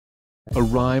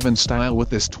Arrive in style with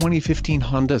this 2015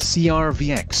 Honda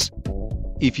CR-V.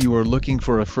 If you are looking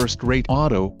for a first-rate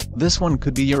auto, this one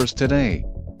could be yours today.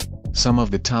 Some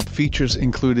of the top features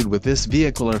included with this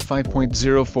vehicle are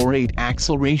 5.048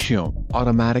 axle ratio,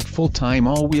 automatic full-time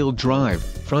all-wheel drive,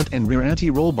 front and rear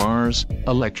anti-roll bars,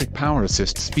 electric power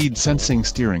assist speed sensing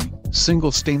steering,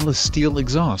 single stainless steel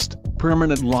exhaust,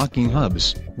 permanent locking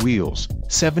hubs, wheels,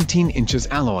 17 inches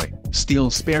alloy,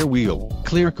 steel spare wheel,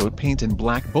 clear coat paint and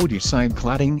black body side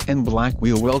cladding and black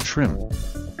wheel well trim.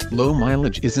 Low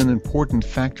mileage is an important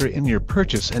factor in your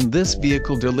purchase, and this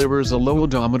vehicle delivers a low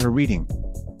odometer reading.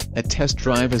 A test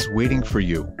drive is waiting for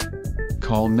you.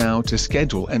 Call now to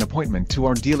schedule an appointment to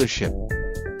our dealership.